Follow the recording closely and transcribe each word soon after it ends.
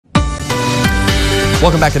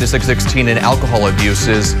Welcome back to the 616. And alcohol abuse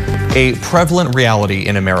is a prevalent reality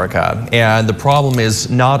in America, and the problem is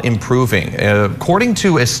not improving. According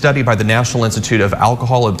to a study by the National Institute of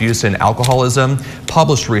Alcohol Abuse and Alcoholism,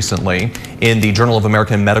 published recently in the Journal of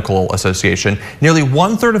American Medical Association, nearly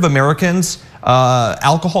 1/3 of Americans'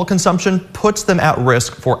 alcohol consumption puts them at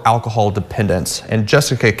risk for alcohol dependence. And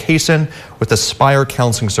Jessica Kaysen with Aspire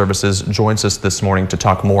Counseling Services joins us this morning to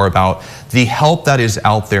talk more about the help that is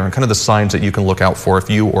out there and kind of the signs that you can look out for if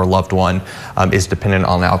you or a loved one is dependent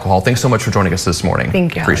on alcohol. Thanks so much for joining us this morning.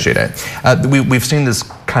 Thank you. Appreciate it. We've seen this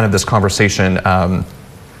conversation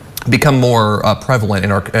become more prevalent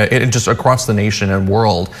in just across the nation and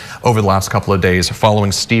world over the last couple of days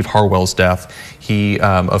following Steve Harwell's death. He,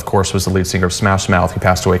 of course, was the lead singer of Smash Mouth. He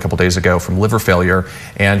passed away a couple days ago from liver failure,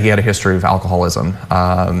 and he had a history of alcoholism.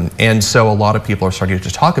 And so a lot of people are starting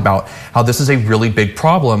to talk about how this is a really big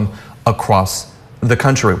problem across the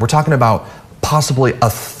country. We're talking about possibly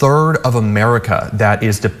 1/3 of America that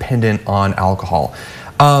is dependent on alcohol.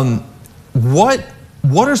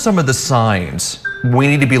 What are some of the signs we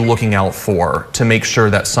need to be looking out for to make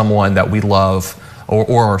sure that someone that we love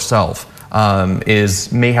or ourselves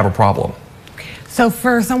may have a problem? So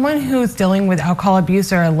for someone who's dealing with alcohol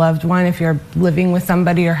abuse or a loved one, if you're living with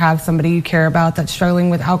somebody or have somebody you care about that's struggling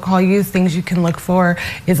with alcohol use, things you can look for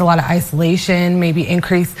is a lot of isolation, maybe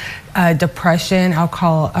increased depression.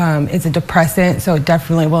 Alcohol is a depressant, so it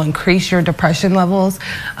definitely will increase your depression levels.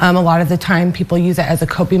 A lot of the time people use it as a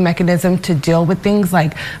coping mechanism to deal with things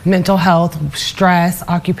like mental health, stress,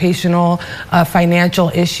 occupational,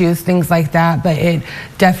 financial issues, things like that, but it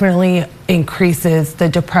definitely increases the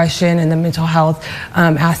depression, and the mental health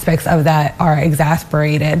aspects of that are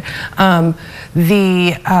exacerbated.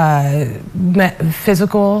 The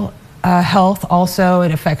physical health also,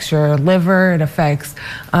 it affects your liver, it affects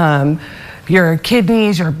your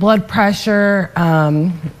kidneys, your blood pressure.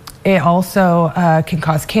 It also can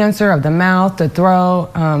cause cancer of the mouth, the throat,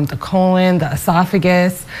 the colon, the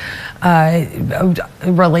esophagus.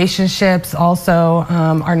 Relationships also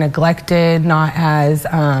are neglected, not as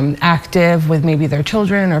active with maybe their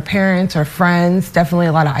children or parents or friends. Definitely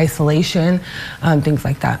a lot of isolation, things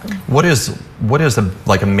like that. What is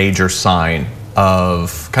a major sign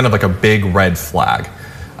of kind of like a big red flag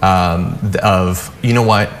of, you know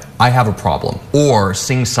what, I have a problem, or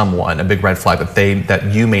seeing someone, a big red flag that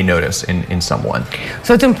you may notice in someone?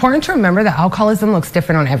 So it's important to remember that alcoholism looks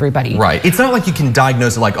different on everybody. Right. It's not like you can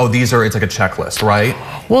diagnose it like, oh, it's like a checklist, right?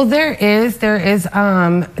 Well, there is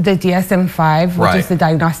the DSM-5, which is the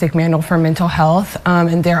Diagnostic Manual for Mental Health,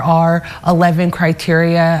 and there are 11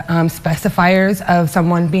 criteria specifiers of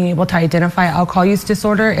someone being able to identify alcohol use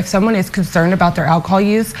disorder. If someone is concerned about their alcohol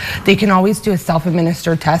use, they can always do a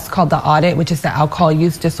self-administered test called the audit, which is the alcohol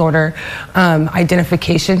use disorder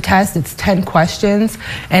identification test. It's 10 questions,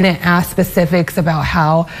 and it asks specifics about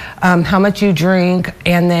how much you drink,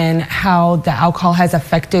 and then how the alcohol has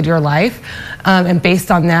affected your life. And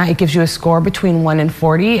based on that, it gives you a score between 1 and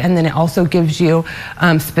 40, and then it also gives you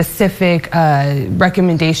specific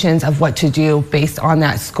recommendations of what to do based on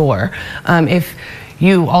that score. If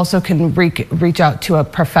you also can reach out to a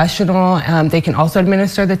professional. They can also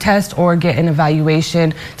administer the test or get an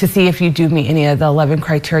evaluation to see if you do meet any of the 11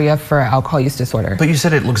 criteria for alcohol use disorder. But you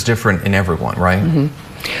said it looks different in everyone, right? Mm-hmm.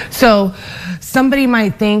 So somebody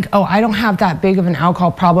might think, oh, I don't have that big of an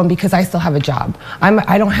alcohol problem because I still have a job.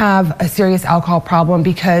 I don't have a serious alcohol problem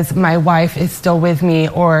because my wife is still with me,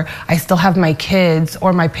 or I still have my kids,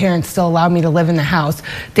 or my parents still allow me to live in the house.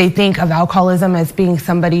 They think of alcoholism as being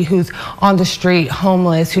somebody who's on the street,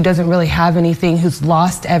 homeless, who doesn't really have anything, who's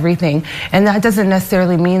lost everything. And that doesn't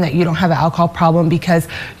necessarily mean that you don't have an alcohol problem because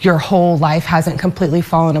your whole life hasn't completely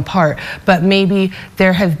fallen apart. But maybe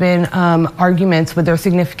there have been arguments with their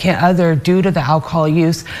significant other due to the alcohol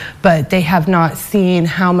use, but they have not seen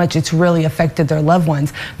how much it's really affected their loved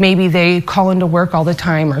ones. Maybe they call into work all the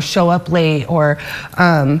time, or show up late, or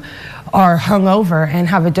are hungover and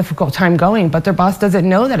have a difficult time going, but their boss doesn't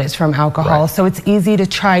know that it's from alcohol. Right. So it's easy to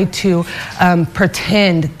try to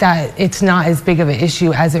pretend that it's not as big of an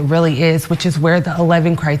issue as it really is, which is where the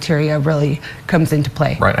 11 criteria really comes into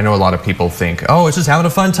play. Right. I know a lot of people think, oh, it's just having a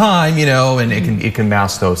fun time, you know, and it can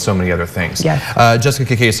mask so many other things. Yes.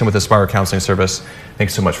 Jessica Kaysen with Aspire Counseling Service,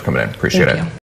 thanks so much for coming in. Appreciate it.